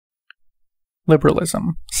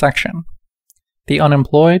Liberalism section. The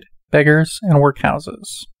unemployed, beggars, and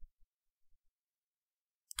workhouses.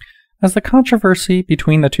 As the controversy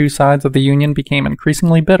between the two sides of the Union became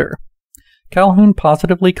increasingly bitter, Calhoun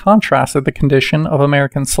positively contrasted the condition of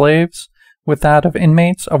American slaves with that of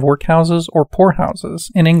inmates of workhouses or poorhouses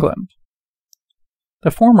in England.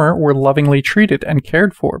 The former were lovingly treated and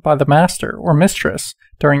cared for by the master or mistress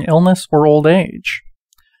during illness or old age,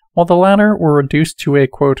 while the latter were reduced to a,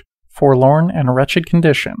 quote, forlorn and wretched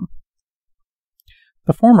condition.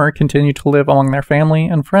 The former continued to live among their family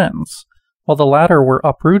and friends, while the latter were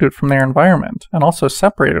uprooted from their environment and also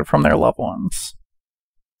separated from their loved ones.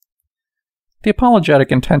 The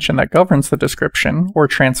apologetic intention that governs the description or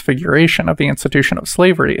transfiguration of the institution of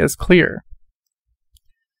slavery is clear.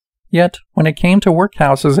 Yet, when it came to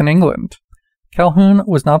workhouses in England, Calhoun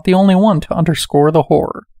was not the only one to underscore the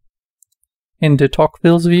horror. In de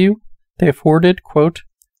Tocqueville's view, they afforded, quote,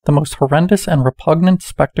 the most horrendous and repugnant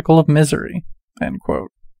spectacle of misery, end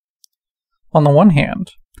quote. On the one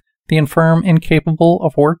hand, the infirm incapable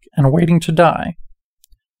of work and waiting to die.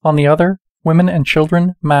 On the other, women and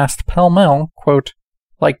children massed pell-mell, quote,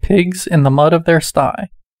 like pigs in the mud of their sty.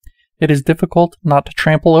 It is difficult not to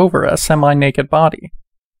trample over a semi-naked body,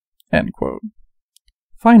 end quote.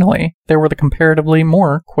 Finally, there were the comparatively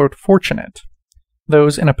more, quote, fortunate,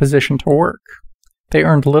 those in a position to work. They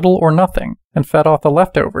earned little or nothing and fed off the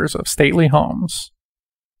leftovers of stately homes.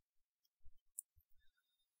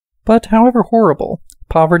 But however horrible,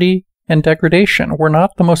 poverty and degradation were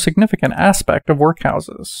not the most significant aspect of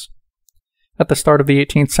workhouses. At the start of the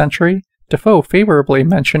 18th century, Defoe favorably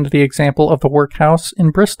mentioned the example of the workhouse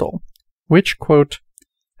in Bristol, which, quote,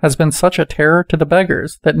 has been such a terror to the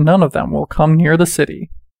beggars that none of them will come near the city,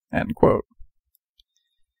 end quote.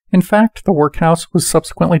 In fact, the workhouse was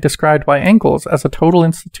subsequently described by Engels as a total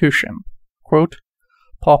institution. Quote,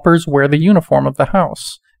 paupers wear the uniform of the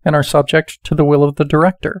house and are subject to the will of the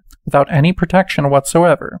director without any protection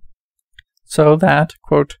whatsoever, so that,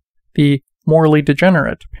 quote, the morally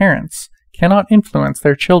degenerate parents cannot influence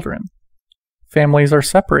their children. Families are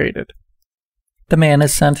separated. The man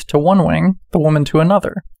is sent to one wing, the woman to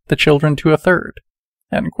another, the children to a third,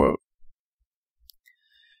 end quote.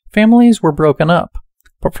 Families were broken up,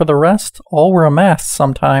 but for the rest, all were amassed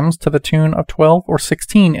sometimes to the tune of 12 or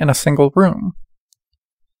 16 in a single room.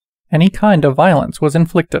 Any kind of violence was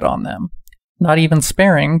inflicted on them, not even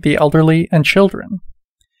sparing the elderly and children,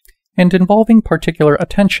 and involving particular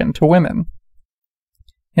attention to women.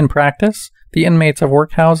 In practice, the inmates of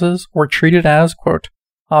workhouses were treated as, quote,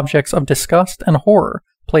 objects of disgust and horror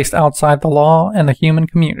placed outside the law and the human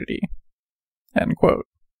community, end quote.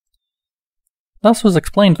 Thus was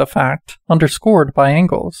explained the fact, underscored by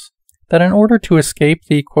Engels, that in order to escape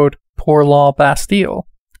the, quote, poor law Bastille,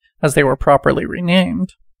 as they were properly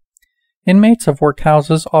renamed, inmates of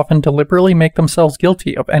workhouses often deliberately make themselves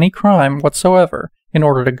guilty of any crime whatsoever in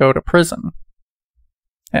order to go to prison,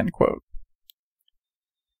 end quote.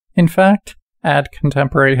 In fact, add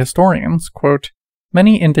contemporary historians, quote,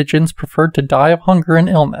 many indigents preferred to die of hunger and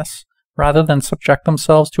illness rather than subject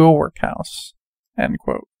themselves to a workhouse, end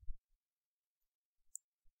quote.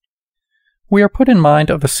 We are put in mind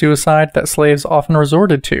of the suicide that slaves often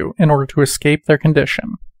resorted to in order to escape their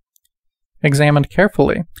condition. Examined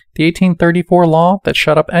carefully, the 1834 law that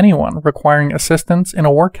shut up anyone requiring assistance in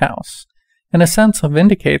a workhouse, in a sense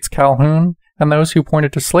vindicates Calhoun and those who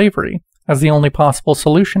pointed to slavery as the only possible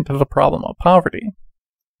solution to the problem of poverty.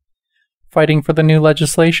 Fighting for the new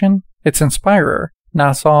legislation, its inspirer,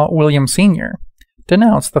 Nassau William Sr.,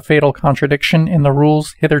 denounced the fatal contradiction in the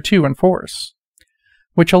rules hitherto in force,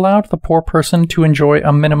 which allowed the poor person to enjoy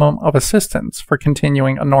a minimum of assistance for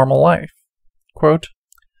continuing a normal life. Quote,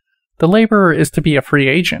 the laborer is to be a free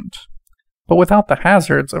agent, but without the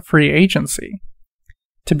hazards of free agency,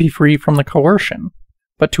 to be free from the coercion,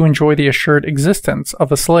 but to enjoy the assured existence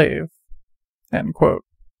of a slave, end quote.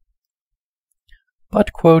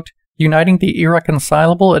 But, quote, uniting the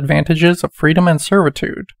irreconcilable advantages of freedom and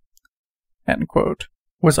servitude, end quote,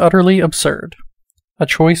 was utterly absurd. A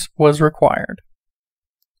choice was required.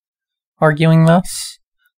 Arguing thus,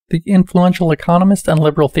 the influential economist and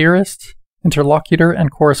liberal theorist, interlocutor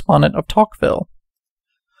and correspondent of Tocqueville,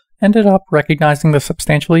 ended up recognizing the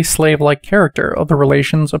substantially slave-like character of the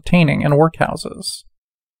relations obtaining in workhouses.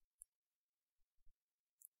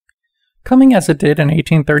 Coming as it did in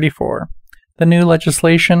 1834, the new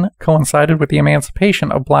legislation coincided with the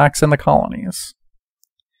emancipation of blacks in the colonies.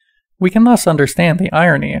 We can thus understand the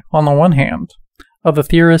irony, on the one hand, of the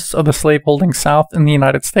theorists of the slaveholding South in the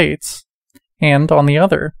United States, and, on the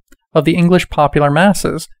other, of the English popular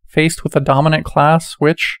masses faced with a dominant class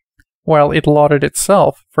which, while it lauded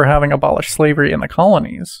itself for having abolished slavery in the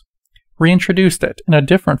colonies, reintroduced it in a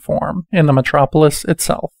different form in the metropolis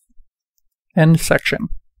itself. End section.